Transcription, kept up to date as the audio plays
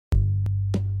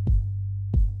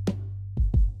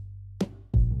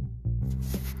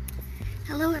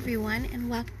Hello, everyone, and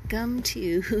welcome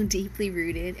to Deeply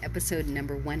Rooted, episode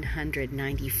number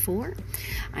 194.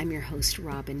 I'm your host,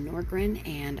 Robin Norgren,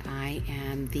 and I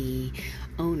am the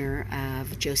owner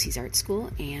of Josie's Art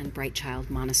School and Bright Child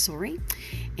Montessori.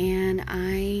 And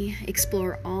I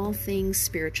explore all things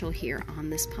spiritual here on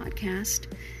this podcast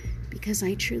because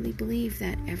I truly believe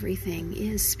that everything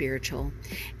is spiritual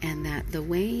and that the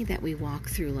way that we walk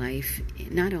through life,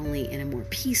 not only in a more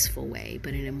peaceful way,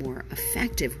 but in a more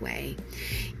effective way,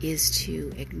 is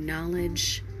to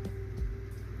acknowledge,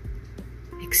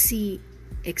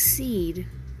 exceed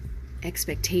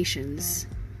expectations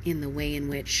in the way in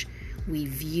which we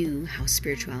view how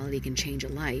spirituality can change a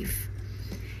life,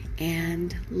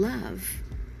 and love.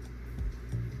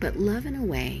 But love in a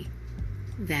way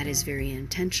that is very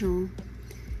intentional,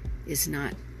 is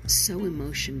not so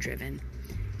emotion driven,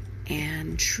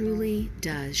 and truly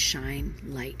does shine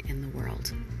light in the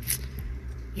world.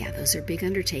 Yeah, those are big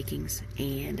undertakings,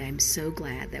 and I'm so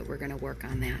glad that we're going to work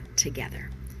on that together.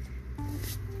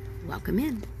 Welcome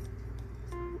in.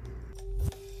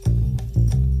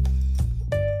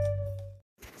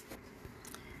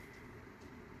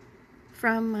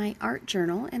 From my art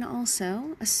journal, and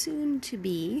also a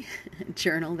soon-to-be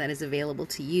journal that is available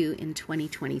to you in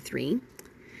 2023,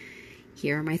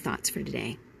 here are my thoughts for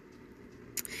today.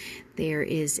 There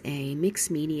is a mixed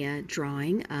media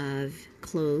drawing of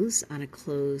clothes on a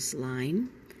clothesline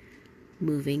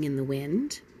moving in the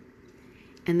wind,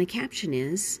 and the caption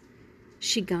is,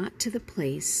 "She got to the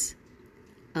place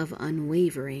of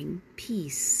unwavering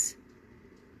peace."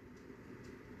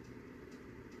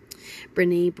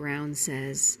 Brene Brown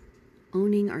says,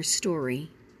 owning our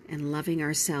story and loving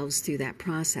ourselves through that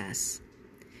process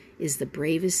is the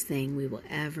bravest thing we will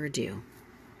ever do.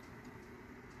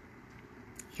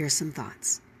 Here's some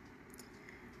thoughts.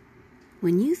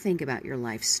 When you think about your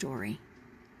life story,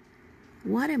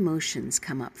 what emotions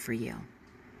come up for you?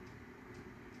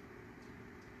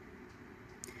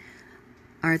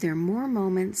 Are there more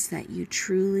moments that you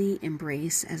truly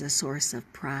embrace as a source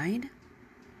of pride?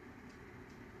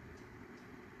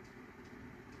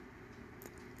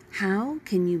 How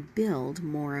can you build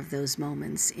more of those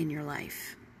moments in your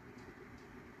life?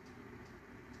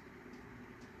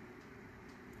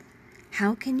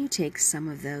 How can you take some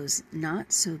of those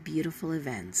not so beautiful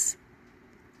events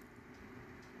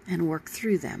and work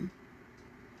through them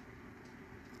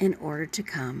in order to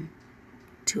come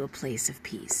to a place of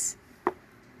peace?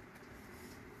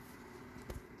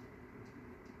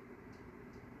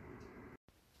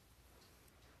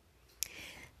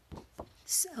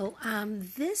 So,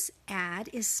 this ad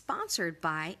is sponsored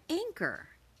by Anchor.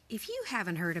 If you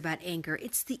haven't heard about Anchor,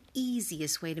 it's the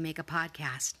easiest way to make a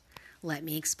podcast. Let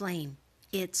me explain.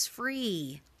 It's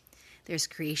free. There's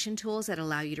creation tools that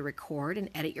allow you to record and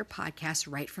edit your podcast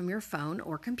right from your phone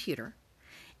or computer.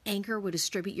 Anchor will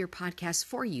distribute your podcast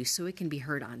for you so it can be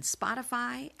heard on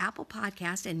Spotify, Apple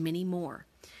Podcast, and many more.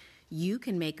 You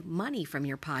can make money from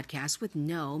your podcast with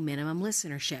no minimum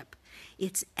listenership.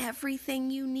 It's everything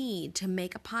you need to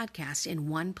make a podcast in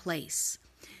one place.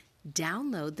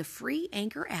 Download the free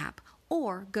Anchor app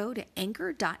or go to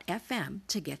anchor.fm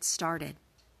to get started.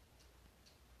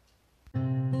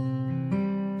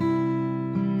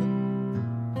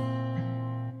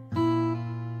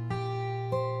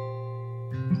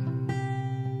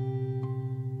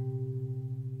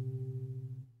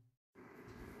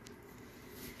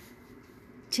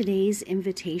 Today's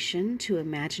invitation to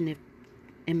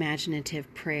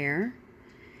imaginative prayer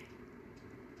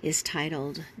is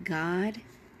titled God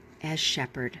as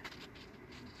Shepherd.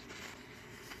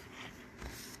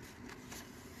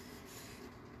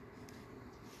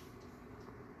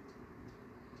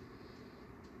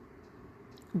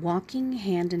 Walking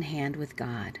hand in hand with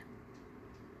God.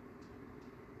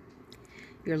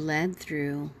 You're led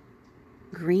through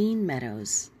green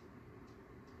meadows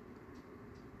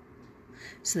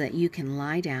so that you can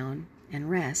lie down and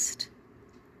rest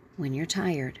when you're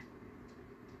tired.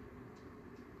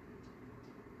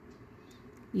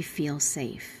 You feel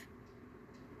safe,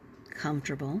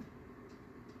 comfortable,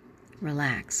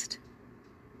 relaxed.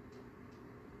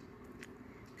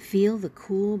 Feel the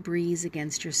cool breeze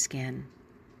against your skin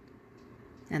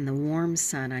and the warm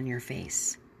sun on your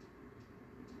face.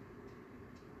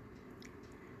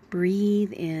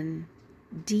 Breathe in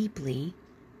deeply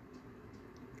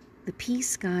the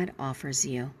peace God offers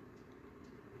you.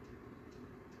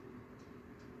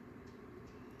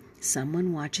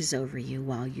 Someone watches over you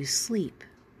while you sleep.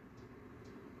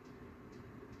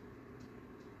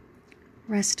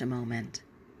 Rest a moment.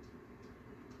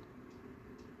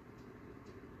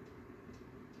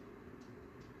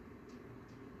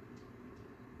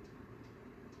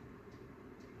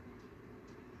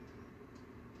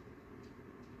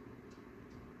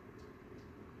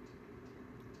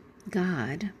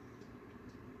 God,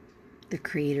 the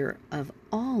creator of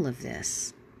all of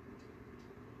this,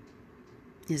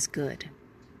 is good.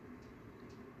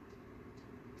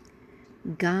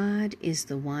 God is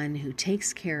the one who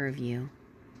takes care of you,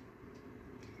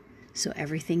 so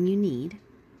everything you need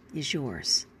is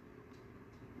yours.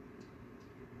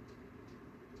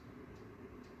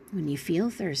 When you feel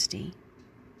thirsty,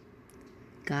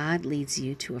 God leads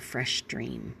you to a fresh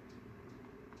stream.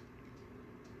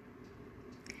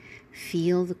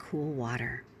 Feel the cool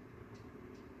water.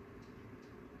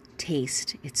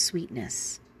 Taste its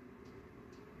sweetness.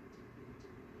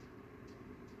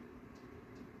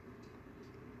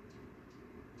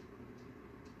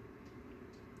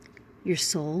 Your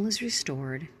soul is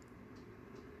restored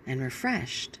and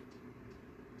refreshed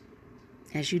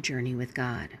as you journey with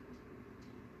God.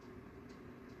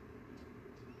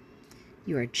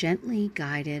 You are gently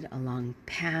guided along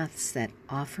paths that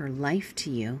offer life to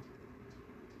you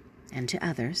and to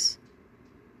others.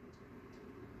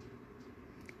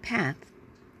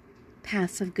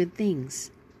 Paths of good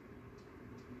things.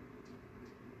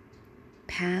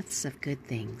 Paths of good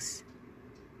things.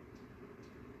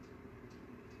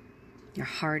 Your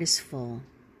heart is full.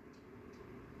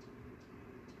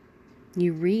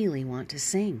 You really want to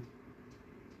sing.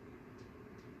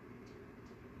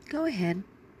 Go ahead.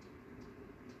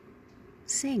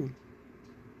 Sing.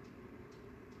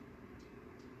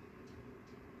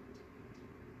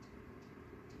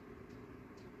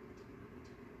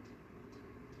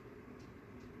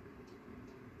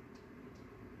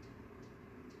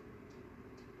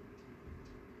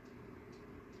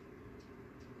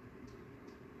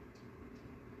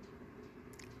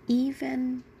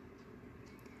 Even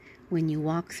when you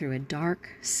walk through a dark,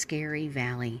 scary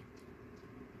valley,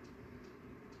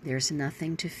 there's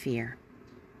nothing to fear.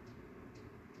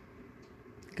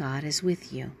 God is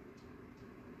with you,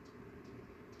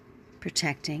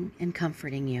 protecting and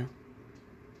comforting you.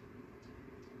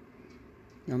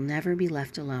 You'll never be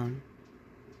left alone.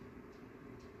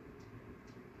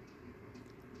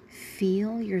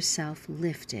 Feel yourself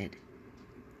lifted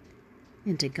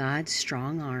into God's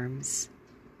strong arms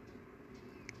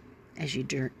as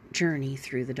you journey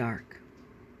through the dark.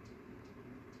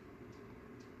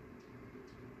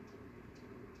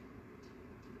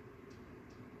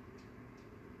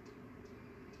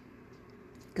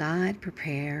 God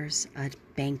prepares a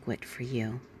banquet for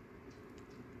you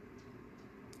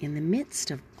in the midst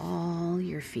of all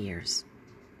your fears.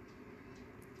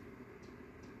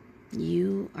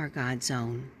 You are God's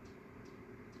own.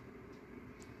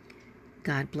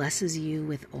 God blesses you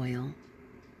with oil.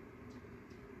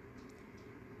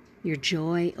 Your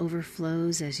joy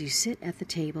overflows as you sit at the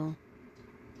table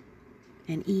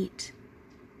and eat.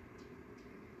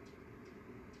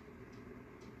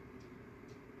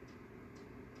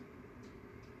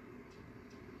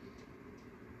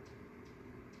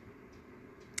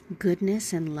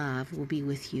 Goodness and love will be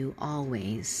with you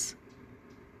always.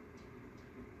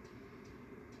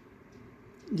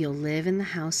 You'll live in the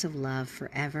house of love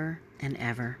forever and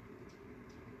ever.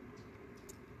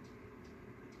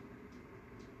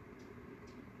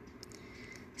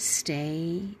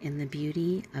 Stay in the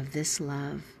beauty of this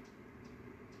love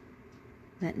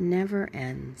that never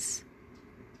ends.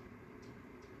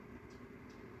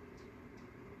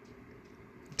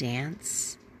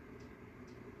 Dance,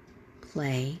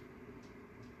 play,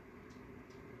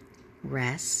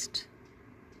 rest,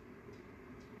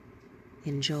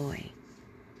 enjoy.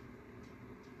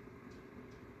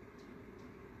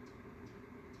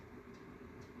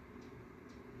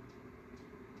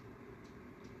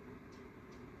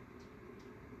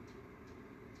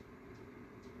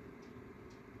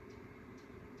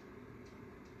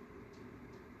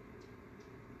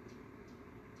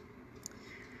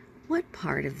 What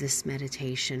part of this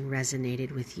meditation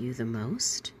resonated with you the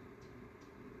most?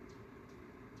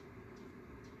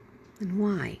 And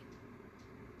why?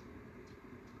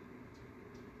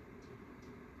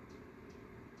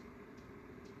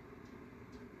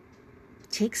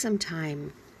 Take some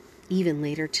time, even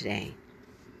later today,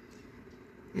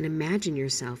 and imagine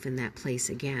yourself in that place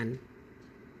again.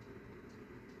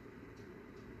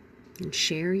 And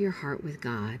share your heart with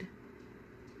God.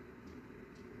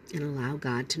 And allow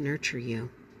God to nurture you.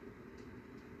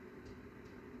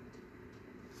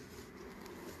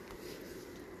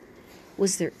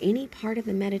 Was there any part of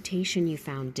the meditation you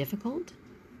found difficult?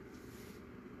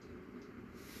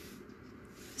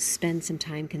 Spend some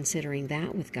time considering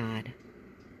that with God.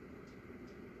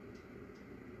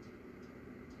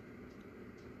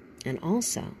 And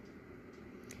also,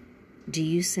 do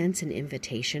you sense an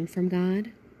invitation from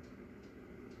God?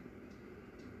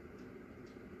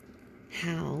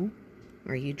 How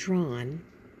are you drawn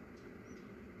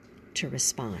to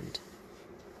respond?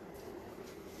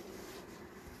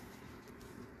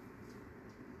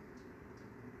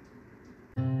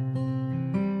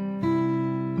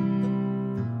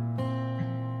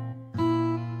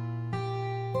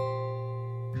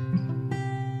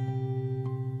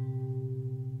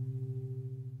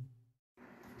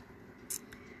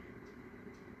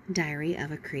 Diary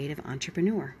of a Creative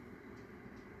Entrepreneur.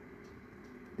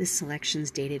 This selection's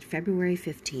dated February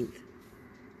 15th.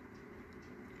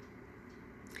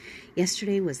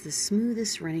 Yesterday was the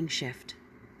smoothest running shift.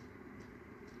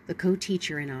 The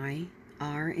co-teacher and I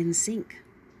are in sync,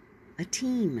 a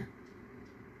team.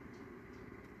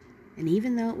 And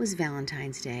even though it was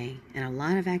Valentine's Day and a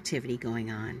lot of activity going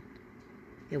on,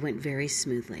 it went very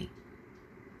smoothly.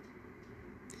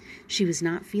 She was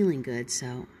not feeling good,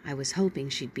 so I was hoping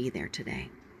she'd be there today.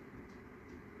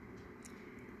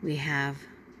 We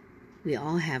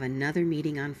all have another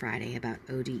meeting on Friday about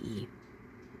ODE.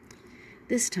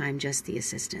 This time just the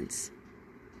assistants.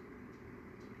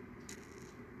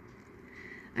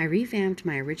 I revamped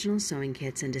my original sewing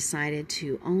kits and decided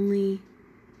to only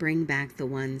bring back the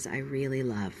ones I really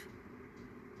love.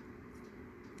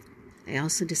 I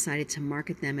also decided to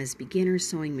market them as beginner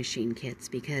sewing machine kits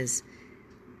because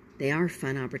they are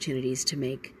fun opportunities to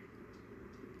make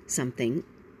something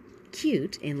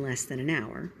cute in less than an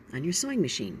hour on your sewing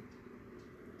machine.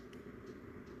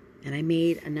 And I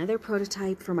made another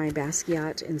prototype for my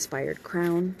Basquiat-inspired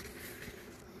crown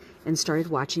and started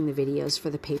watching the videos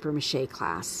for the papier-mâché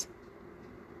class.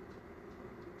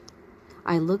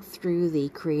 I looked through the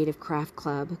Creative Craft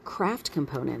Club craft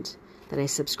component that I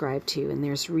subscribed to, and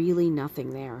there's really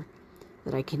nothing there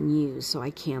that I can use, so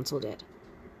I canceled it.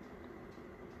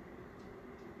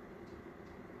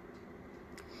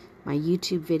 My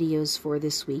YouTube videos for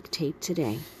this week taped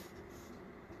today.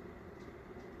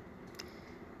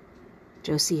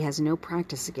 Josie has no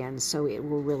practice again, so it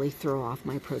will really throw off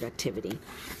my productivity.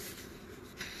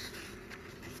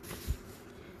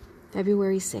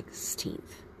 February 16th.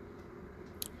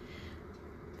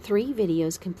 3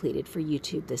 videos completed for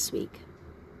YouTube this week.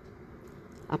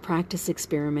 A practice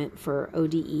experiment for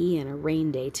ODE and a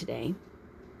rain day today.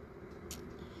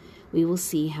 We will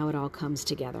see how it all comes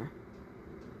together.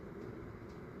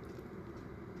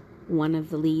 One of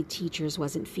the lead teachers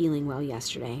wasn't feeling well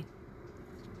yesterday.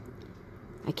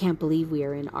 I can't believe we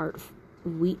are in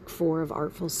week 4 of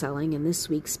Artful Selling, and this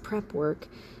week's prep work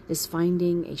is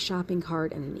finding a shopping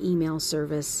cart and an email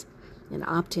service and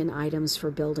opt-in items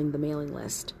for building the mailing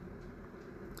list.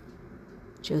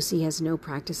 Josie has no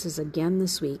practices again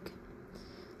this week,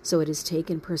 so it has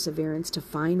taken perseverance to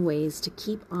find ways to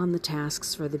keep on the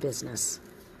tasks for the business.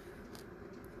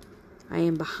 I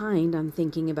am behind on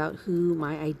thinking about who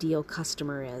my ideal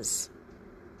customer is.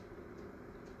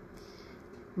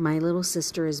 My little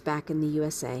sister is back in the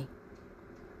USA.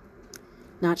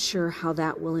 Not sure how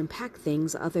that will impact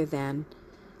things other than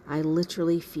I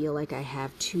literally feel like I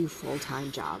have 2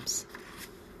 full-time jobs.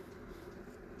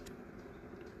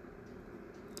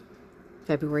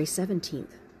 February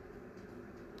 17th.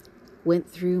 Went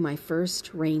through my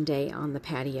first rain day on the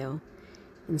patio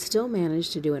and still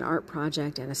managed to do an art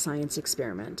project and a science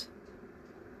experiment.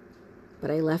 But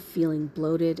I left feeling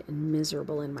bloated and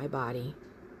miserable in my body.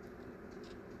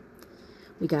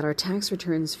 We got our tax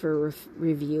returns for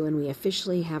review, and we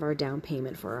officially have our down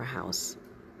payment for our house.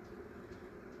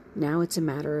 Now it's a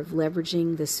matter of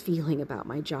leveraging this feeling about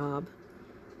my job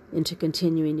into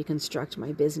continuing to construct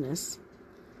my business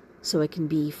so it can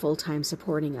be full-time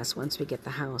supporting us once we get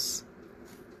the house.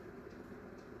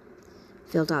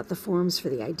 Filled out the forms for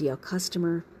the ideal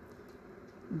customer.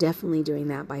 Definitely doing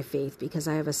that by faith because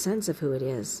I have a sense of who it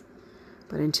is.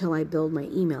 But until I build my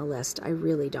email list, I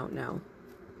really don't know.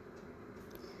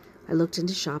 I looked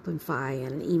into Shopify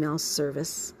and an email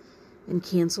service and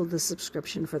canceled the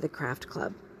subscription for the craft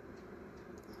club.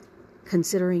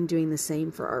 Considering doing the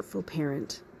same for Artful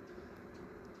Parent.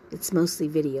 It's mostly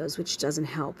videos, which doesn't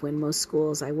help when most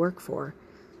schools I work for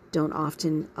don't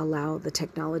often allow the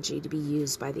technology to be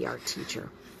used by the art teacher.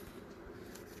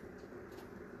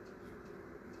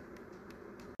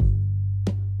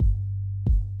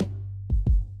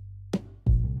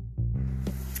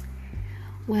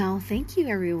 Well, thank you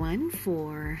everyone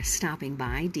for stopping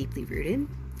by Deeply Rooted.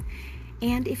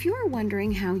 And if you're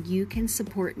wondering how you can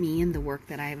support me in the work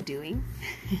that I am doing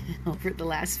over the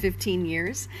last 15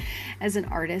 years as an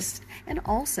artist and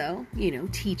also,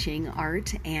 teaching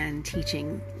art and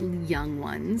teaching young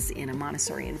ones in a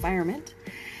Montessori environment,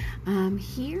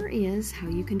 here is how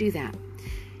you can do that.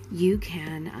 You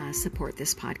can support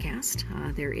this podcast.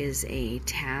 There is a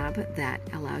tab that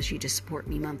allows you to support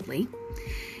me monthly.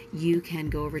 you can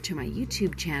go over to my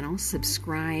YouTube channel,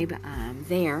 subscribe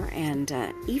there, and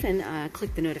even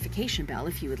click the notification bell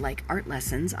if you would like art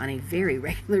lessons on a very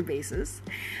regular basis.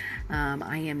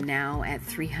 I am now at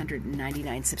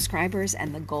 399 subscribers,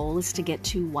 and the goal is to get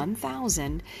to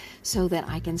 1,000 so that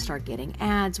I can start getting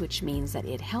ads, which means that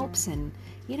it helps and,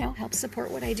 helps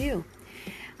support what I do.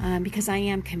 Because I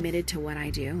am committed to what I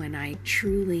do, and I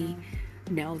truly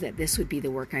know that this would be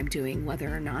the work I'm doing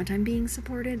whether or not I'm being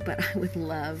supported, but I would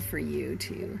love for you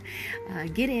to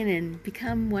get in and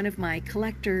become one of my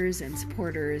collectors and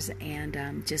supporters,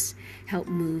 and just help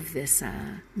move this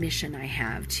mission I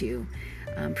have to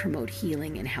promote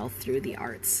healing and health through the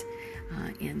arts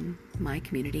in my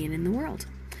community and in the world.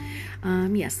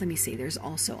 Yes, let me see. There's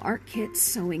also art kits,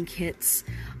 sewing kits,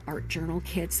 art journal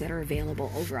kits that are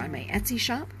available over on my Etsy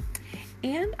shop.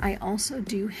 And I also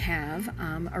do have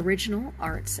original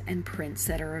arts and prints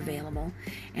that are available.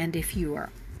 And if you are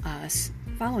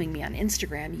following me on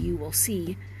Instagram, you will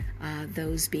see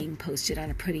those being posted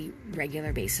on a pretty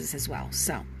regular basis as well.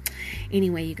 So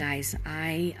anyway, you guys,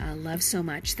 I love so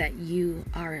much that you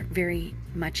are very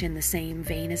much in the same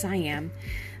vein as I am,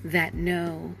 that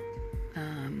know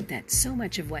that so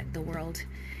much of what the world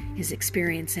is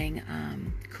experiencing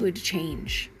could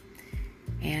change.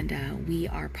 And we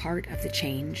are part of the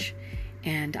change,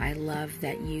 and I love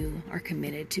that you are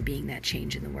committed to being that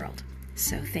change in the world.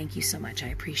 So thank you so much. I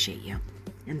appreciate you,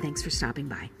 and thanks for stopping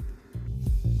by.